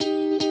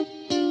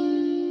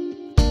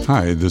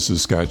Hi, this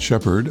is Scott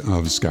Shepard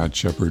of Scott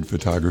Shepard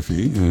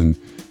Photography, and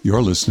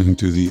you're listening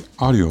to the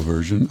audio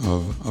version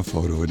of A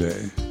Photo a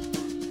Day.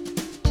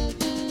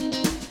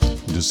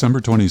 December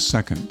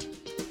 22nd,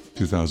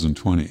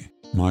 2020.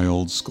 My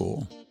old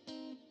school.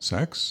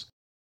 Sex?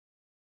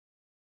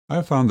 I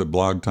have found that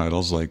blog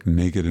titles like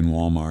Naked in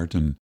Walmart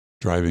and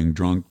Driving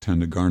Drunk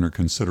tend to garner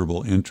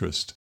considerable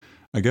interest.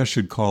 I guess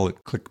you'd call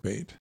it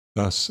clickbait.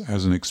 Thus,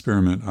 as an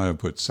experiment, I have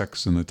put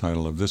sex in the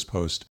title of this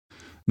post,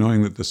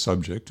 knowing that the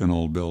subject, an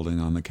old building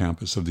on the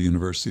campus of the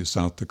University of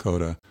South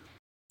Dakota,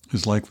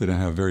 is likely to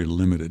have very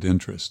limited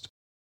interest.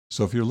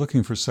 So if you're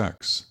looking for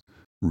sex,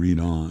 read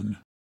on.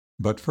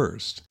 But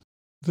first,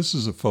 this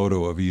is a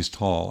photo of East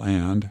Hall,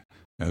 and,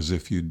 as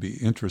if you'd be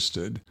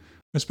interested,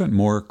 I spent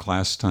more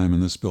class time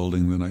in this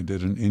building than I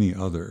did in any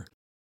other.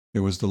 It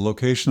was the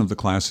location of the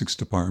classics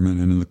department,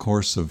 and in the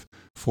course of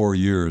 4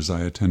 years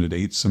I attended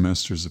 8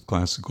 semesters of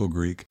classical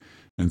Greek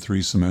and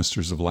 3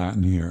 semesters of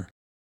Latin here.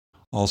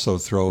 Also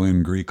throw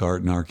in Greek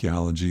art and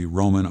archaeology,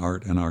 Roman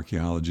art and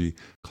archaeology,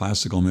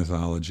 classical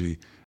mythology,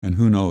 and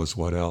who knows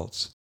what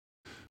else.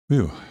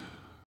 Phew,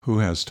 who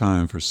has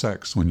time for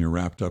sex when you're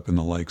wrapped up in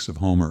the likes of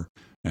Homer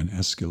and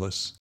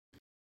Aeschylus?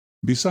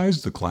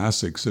 Besides the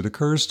classics, it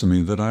occurs to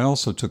me that I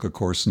also took a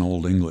course in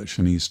Old English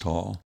in East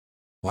Hall.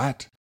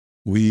 What?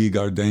 Vi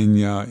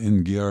gardenia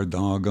in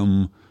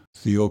giardagum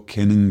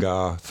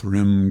theokeninga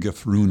thrim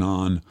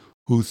gefrunan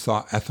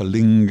hutha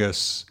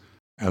ethelingus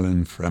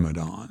ellen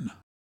fremedon.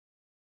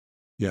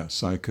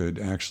 Yes, I could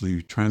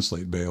actually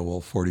translate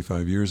Beowulf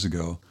 45 years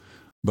ago,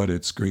 but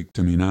it's Greek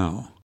to me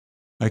now.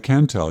 I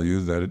can tell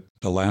you that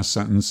the last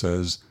sentence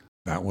says,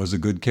 "That was a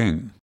good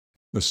king."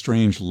 The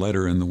strange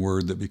letter in the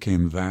word that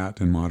became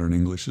that in modern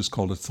English is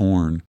called a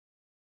thorn.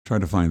 Try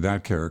to find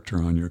that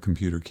character on your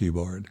computer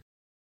keyboard.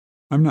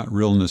 I'm not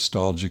real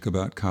nostalgic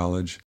about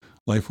college.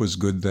 Life was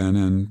good then,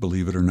 and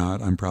believe it or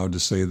not, I'm proud to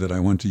say that I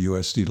went to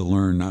USD to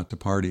learn, not to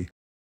party.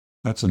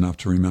 That's enough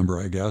to remember,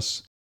 I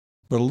guess.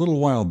 But a little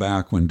while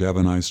back, when Deb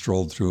and I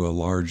strolled through a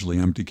largely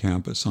empty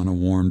campus on a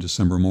warm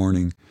December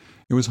morning,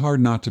 it was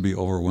hard not to be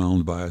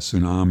overwhelmed by a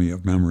tsunami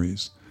of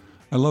memories.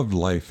 I loved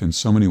life in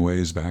so many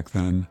ways back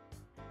then,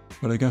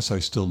 but I guess I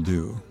still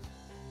do.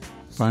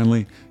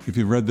 Finally, if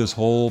you read this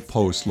whole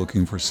post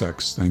looking for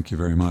sex, thank you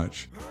very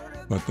much.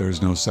 But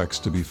there's no sex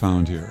to be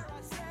found here.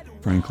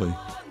 Frankly,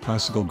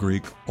 classical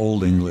Greek,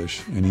 Old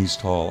English, and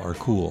East Hall are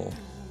cool,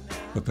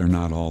 but they're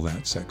not all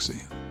that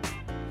sexy.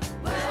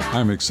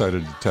 I'm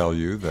excited to tell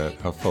you that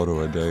A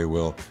Photo a Day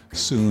will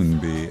soon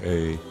be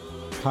a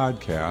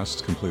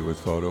podcast complete with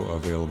photo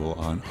available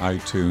on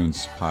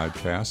iTunes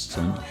podcasts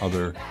and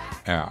other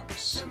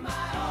apps.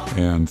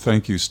 And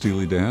thank you,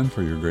 Steely Dan,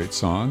 for your great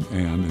song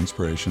and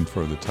inspiration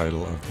for the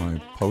title of my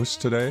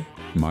post today,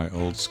 My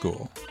Old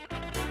School.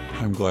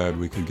 I'm glad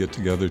we could get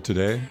together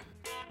today.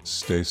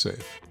 Stay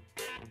safe.